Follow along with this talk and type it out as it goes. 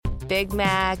Big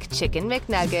Mac, Chicken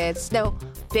McNuggets, no,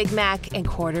 Big Mac and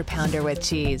Quarter Pounder with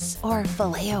cheese, or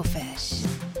Filet-O-Fish.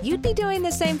 You'd be doing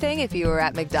the same thing if you were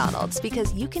at McDonald's,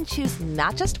 because you can choose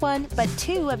not just one, but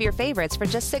two of your favorites for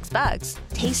just $6.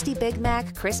 Tasty Big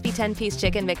Mac, crispy 10-piece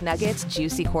Chicken McNuggets,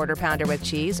 juicy Quarter Pounder with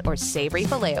cheese, or savory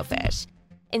Filet-O-Fish.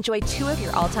 Enjoy two of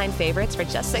your all-time favorites for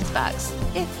just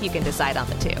 $6, if you can decide on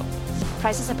the two.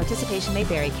 Prices and participation may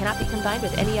vary. Cannot be combined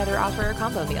with any other offer or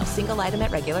combo meal. Single item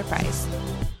at regular price.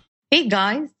 Hey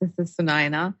guys, this is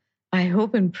Sunaina. I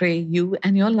hope and pray you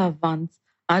and your loved ones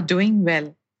are doing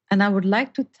well. And I would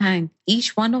like to thank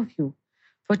each one of you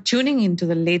for tuning into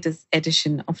the latest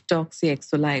edition of Talk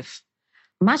CXO Life.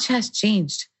 Much has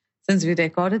changed since we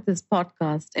recorded this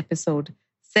podcast episode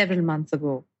several months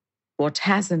ago. What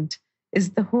hasn't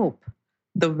is the hope,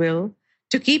 the will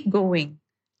to keep going,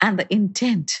 and the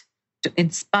intent to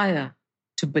inspire,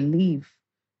 to believe,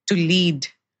 to lead,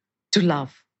 to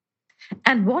love.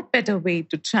 And what better way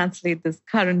to translate this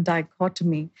current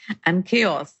dichotomy and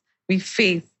chaos we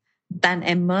face than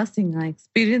immersing our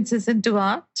experiences into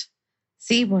art?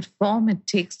 See what form it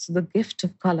takes to the gift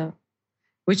of color,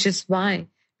 which is why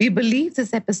we believe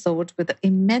this episode with the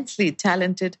immensely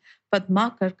talented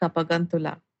Padmakar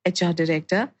Kappagantula, HR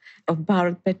Director of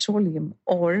Bharat Petroleum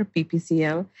or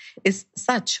BPCL, is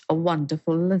such a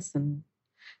wonderful listen.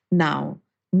 Now,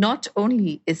 not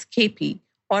only is KP,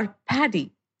 or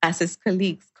Paddy as his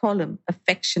colleagues call him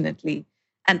affectionately,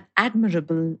 an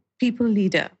admirable people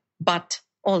leader, but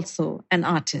also an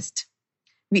artist.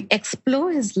 We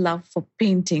explore his love for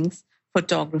paintings,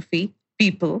 photography,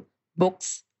 people,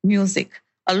 books, music,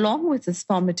 along with his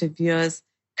formative years,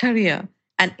 career,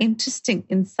 and interesting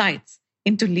insights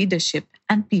into leadership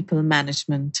and people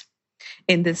management.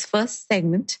 In this first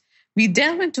segment, we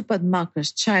delve into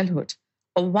Padmakar's childhood,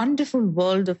 a wonderful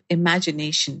world of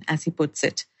imagination, as he puts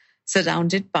it,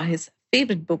 surrounded by his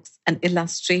favorite books and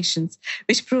illustrations,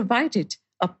 which provided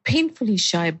a painfully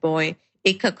shy boy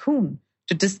a cocoon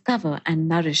to discover and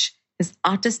nourish his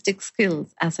artistic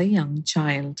skills as a young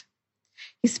child.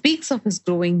 He speaks of his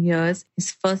growing years,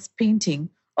 his first painting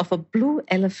of a blue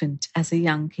elephant as a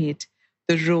young kid,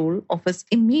 the role of his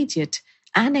immediate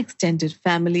and extended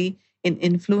family in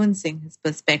influencing his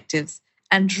perspectives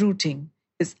and rooting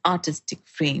his artistic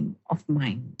frame of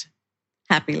mind.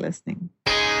 Happy listening.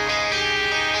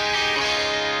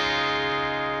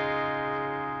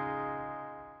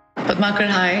 Padmakar,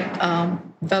 hi.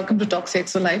 Welcome to Talk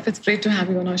CXO Life. It's great to have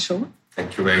you on our show.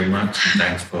 Thank you very much.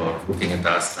 Thanks for looking at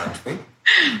us that way.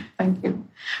 Thank you.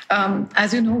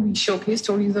 As you know, we showcase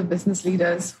stories of business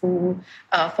leaders who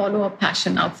follow a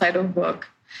passion outside of work.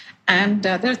 And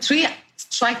there are three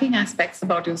striking aspects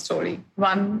about your story.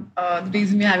 One, the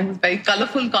reason we're having this very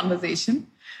colorful conversation,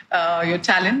 your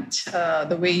talent,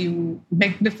 the way you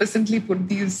magnificently put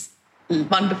these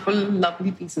wonderful,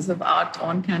 lovely pieces of art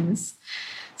on canvas.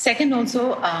 Second,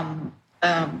 also,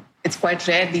 it's quite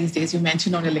rare these days. You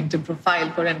mentioned on your LinkedIn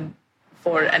profile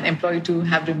for an employee to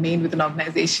have remained with an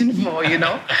organization for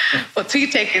for 3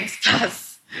 decades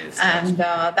plus, Yes, and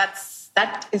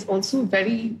that is also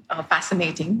very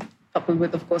fascinating. Coupled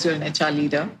with, of course, you're an HR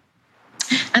leader.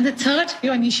 And the third,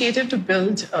 your initiative to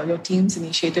build, your team's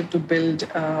initiative to build,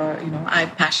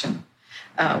 passion,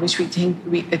 which we think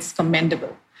it's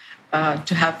commendable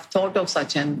to have thought of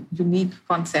such an unique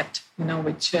concept,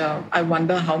 which I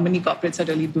wonder how many corporates are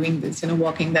really doing this,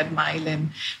 walking that mile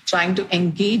and trying to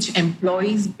engage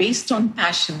employees based on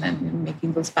passion and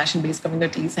making those passion-based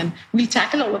communities. And we'll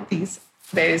tackle all of these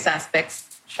various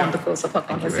aspects on the course of our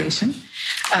conversation.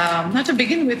 Now, to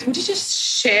begin with, would you just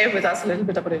share with us a little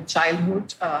bit about your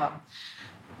childhood?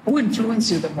 Who influenced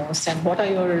you the most, and what are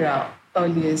your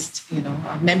earliest,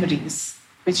 memories,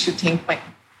 which you think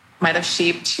might have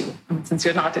shaped you, since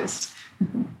you're an artist?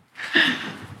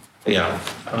 Yeah.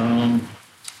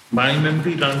 My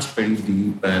memory runs very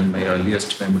deep, and my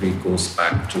earliest memory goes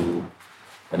back to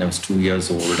when I was 2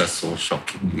 years old, so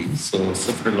shockingly. So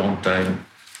for a long time,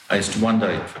 I used to wonder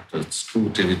if it was true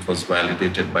till it was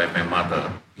validated by my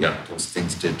mother. Yeah, those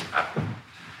things did happen.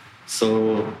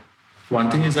 So one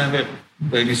thing is I have a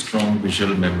very strong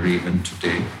visual memory even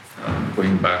today,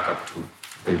 going back up to a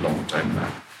very long time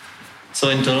back. So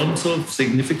in terms of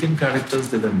significant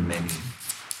characters, there were many.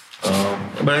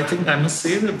 But I think I must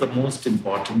say that the most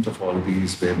important of all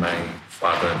these were my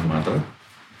father and mother,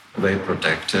 very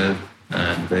protective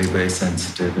and very, very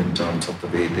sensitive in terms of the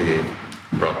way they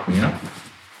brought me up.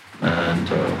 And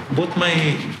both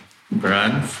my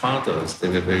grandfathers, they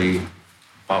were very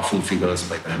powerful figures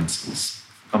by themselves,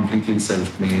 completely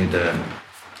self-made, and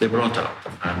they brought up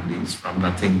the families from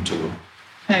nothing to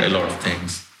a lot of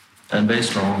things, and very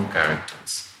strong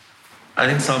characters. I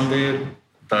think somewhere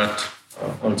that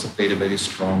also played a very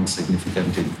strong,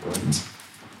 significant influence.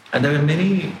 And there were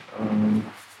many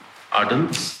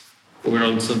adults who were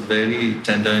also very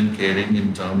tender and caring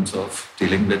in terms of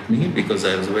dealing with me, because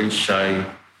I was a very shy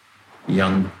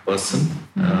young person,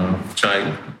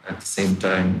 child, at the same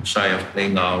time shy of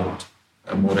playing out,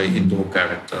 more an indoor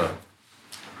character.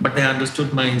 But they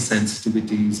understood my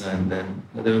sensitivities, and then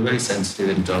they were very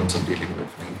sensitive in terms of dealing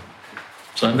with me.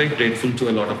 So I'm very grateful to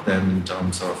a lot of them in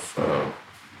terms of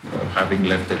having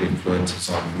left their influences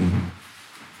on me.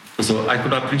 So I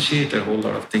could appreciate a whole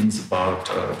lot of things about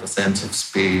the sense of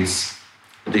space,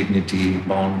 dignity,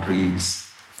 boundaries,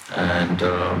 and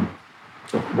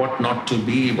so what not to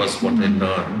be was what I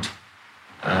learned.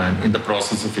 And in the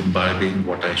process of imbibing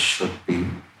what I should be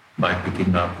by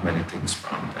picking up many things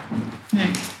from them.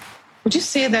 Right. Would you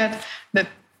say that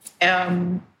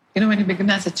when you begin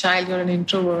as a child, you're an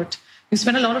introvert, you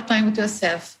spend a lot of time with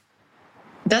yourself.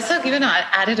 Does that give an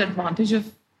added advantage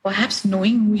of perhaps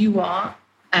knowing who you are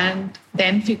and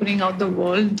then figuring out the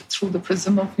world through the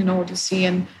prism of, what you see,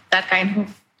 and that kind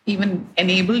of even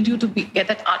enabled you to get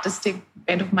that artistic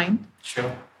bent of mind?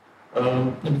 Sure.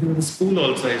 In the school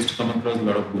also, I used to come across a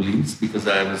lot of bullies because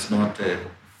I was not a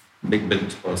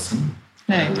big-built person.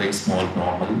 Right. I was very small,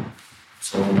 normal.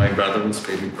 So my brother was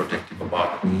very protective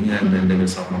about me, and then there were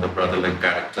some other brother-like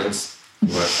characters who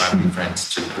were family, friends,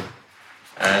 children.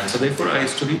 And so therefore, I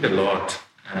used to read a lot.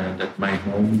 And at my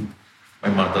home, my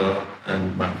mother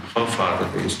and her father,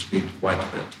 they used to read quite a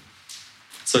bit.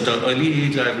 So at an early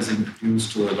age, I was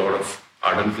introduced to a lot of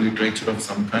adult literature of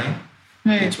some kind,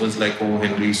 right, which was like O.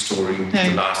 Henry's stories, right,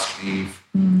 The Last Leaf.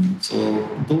 So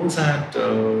those had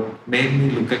made me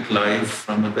look at life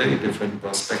from a very different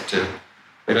perspective,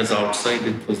 whereas outside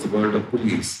it was the world of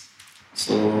bullies.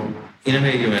 So in a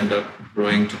way, you end up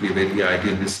growing to be very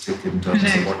idealistic in terms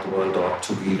of what the world ought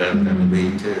to be rather than the way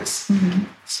it is.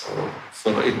 So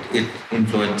it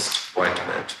influenced quite a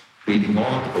bit. Reading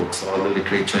all the books, all the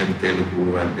literature in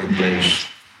Telugu and English.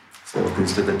 So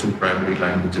these are the two primary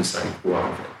languages I grew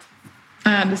up with.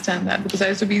 I understand that, because I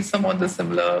used to be somewhat the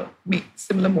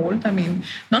similar mold. I mean,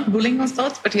 not bullying or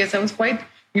sorts, but yes, I was quite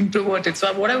introverted.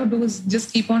 So what I would do is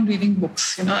just keep on reading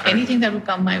books, anything that would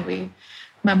come my way.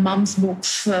 My mom's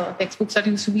books, textbooks that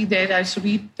used to be there. I used to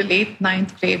read the late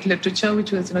 9th grade literature,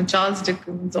 which was, Charles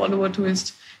Dickens, Oliver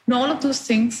Twist, all of those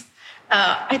things.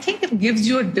 I think it gives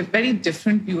you a very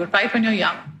different view, right when you're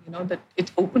young, that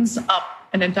it opens up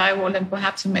an entire world and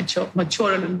perhaps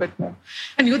mature a little bit more.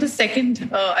 And you're the second,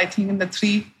 I think, in the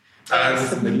three. I was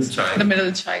the middle child. The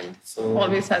middle child. So,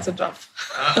 always has it rough,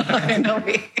 in a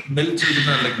way. Middle children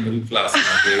are like middle class.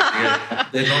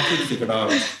 They're not really figured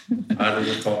out either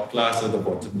the top class or the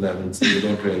bottom level, so you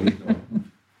don't really know.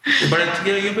 But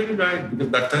you're very right, because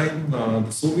that time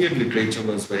the Soviet literature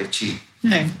was very cheap.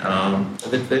 Right.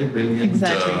 With very brilliant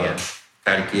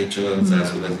caricatures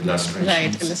as well as illustrations.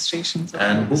 Right, illustrations.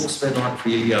 And books were not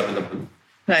really available.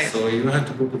 Right. So you had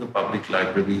to go to the public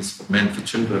libraries meant for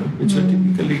children, which were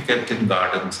typically kept in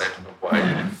gardens. I don't know why.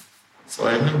 Yeah. So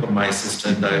I remember my sister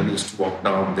and I used to walk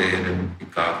down there and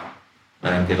pick up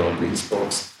and get all these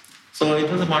books. So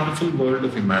it was a wonderful world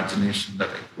of imagination that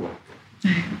I grew up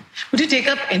in. Would you take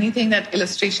up anything,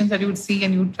 illustrations that you would see,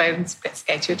 and you would try and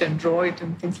sketch it and draw it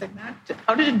and things like that?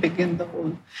 How did it begin, the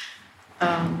whole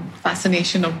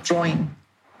fascination of drawing?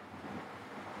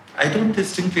 I don't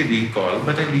distinctly recall,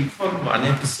 but I recall one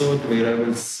episode where I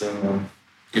was,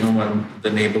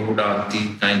 the neighborhood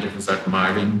auntie kind of was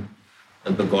admiring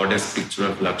the goddess picture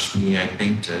of Lakshmi I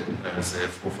painted as a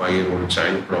 4 or 5-year-old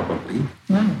child, probably.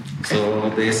 Oh, okay. So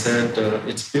they said,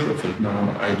 it's beautiful.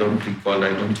 No, I don't recall.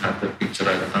 I don't have that picture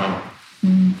right now.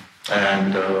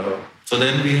 And so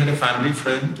then we had a family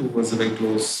friend who was a very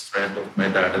close friend of my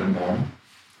dad and mom.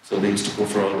 So they used to go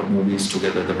for all the movies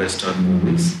together, the Western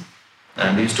movies.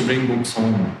 And they used to bring books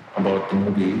home about the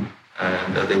movie,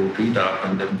 and they would read up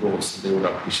and then go, so they would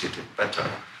appreciate it better.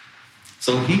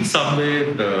 So he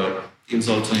somewhere, he was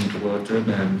also introverted,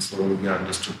 and so he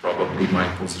understood probably my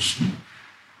position.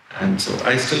 And so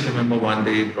I still remember one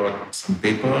day he brought some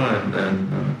paper and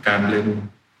then Camlin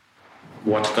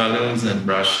watercolors and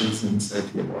brushes and said,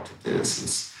 what it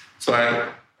is. So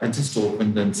I just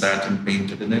opened and sat and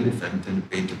painted an elephant and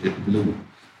painted it blue.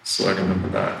 So I remember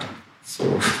that. So,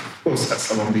 of course, that's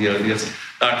some of the earliest.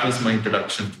 That was my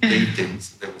introduction to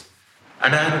paintings.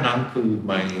 And I had an uncle,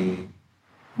 my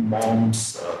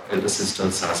mom's elder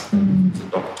sister's husband, who's a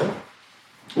doctor,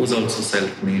 who was also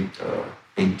self-made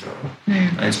painter.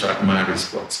 I used to admire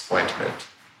his works quite a bit.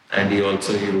 And he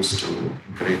also used to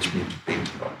encourage me to paint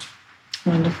a lot.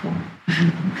 Wonderful.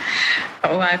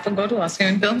 Oh, I forgot to ask you,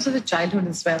 in terms of the childhood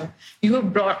as well, you were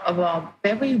brought up,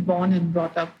 where were you born and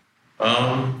brought up?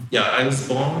 Yeah, I was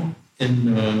born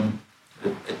in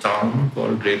a town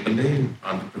called Repale in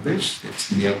Andhra Pradesh.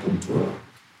 It's near Guntur.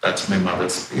 That's my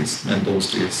mother's place. And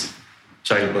those days,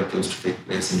 childbirth used to take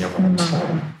place in your mom's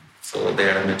home. So they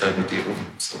had a maternity room.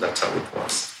 So that's how it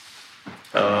was.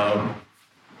 Um,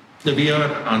 we are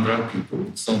Andhra people.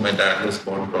 So my dad was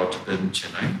born brought up in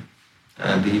Chennai.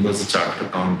 And he was a chartered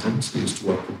accountant. So he used to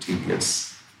work with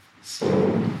TVS. So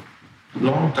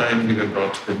long time we were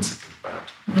brought up in Secunderabad.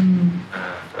 And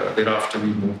thereafter we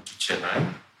moved to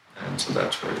Chennai. And so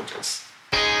that's where it is.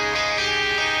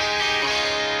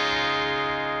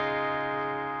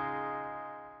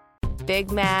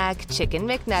 Big Mac, Chicken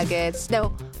McNuggets,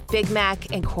 no, Big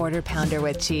Mac and Quarter Pounder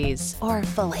with cheese, or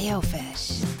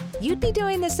Filet-O-Fish. You'd be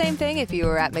doing the same thing if you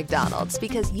were at McDonald's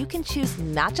because you can choose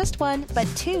not just one, but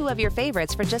two of your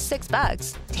favorites for just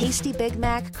 $6. Tasty Big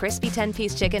Mac, crispy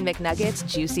 10-piece Chicken McNuggets,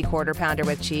 juicy Quarter Pounder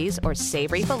with cheese, or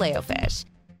savory Filet-O-Fish.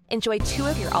 Enjoy two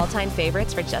of your all-time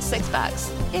favorites for just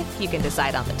 $6, if you can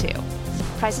decide on the two.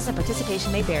 Prices and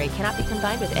participation may vary, cannot be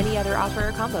combined with any other offer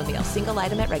or combo meal, single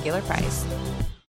item at regular price.